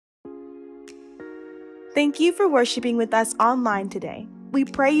Thank you for worshiping with us online today. We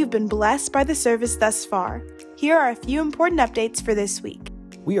pray you've been blessed by the service thus far. Here are a few important updates for this week.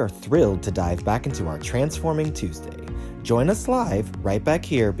 We are thrilled to dive back into our Transforming Tuesday. Join us live right back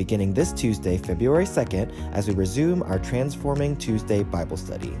here beginning this Tuesday, February 2nd, as we resume our Transforming Tuesday Bible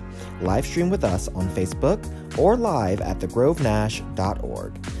study. Live stream with us on Facebook or live at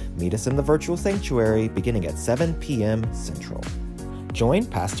thegrovenash.org. Meet us in the virtual sanctuary beginning at 7 p.m. Central. Join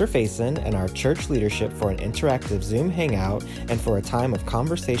Pastor Faison and our church leadership for an interactive Zoom hangout and for a time of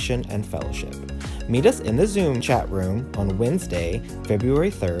conversation and fellowship. Meet us in the Zoom chat room on Wednesday,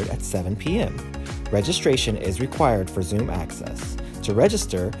 February 3rd at 7 p.m. Registration is required for Zoom access. To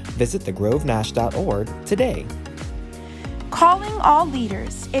register, visit thegrovenash.org today. Calling all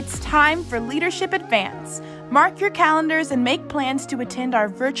leaders, it's time for Leadership Advance. Mark your calendars and make plans to attend our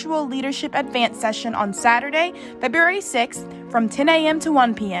virtual Leadership Advance session on Saturday, February 6th from 10 a.m. to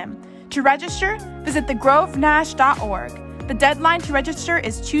 1 p.m. To register, visit thegrovenash.org. The deadline to register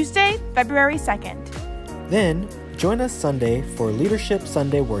is Tuesday, February 2nd. Then, join us Sunday for Leadership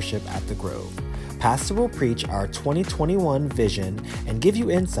Sunday Worship at The Grove. Pastor will preach our 2021 vision and give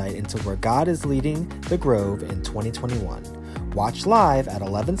you insight into where God is leading The Grove in 2021. Watch live at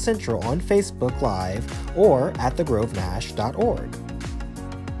 11 Central on Facebook Live or at thegrovenash.org.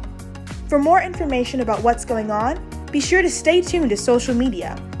 For more information about what's going on, be sure to stay tuned to social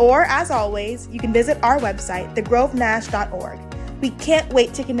media, or as always, you can visit our website, thegrovenash.org. We can't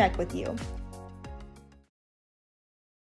wait to connect with you.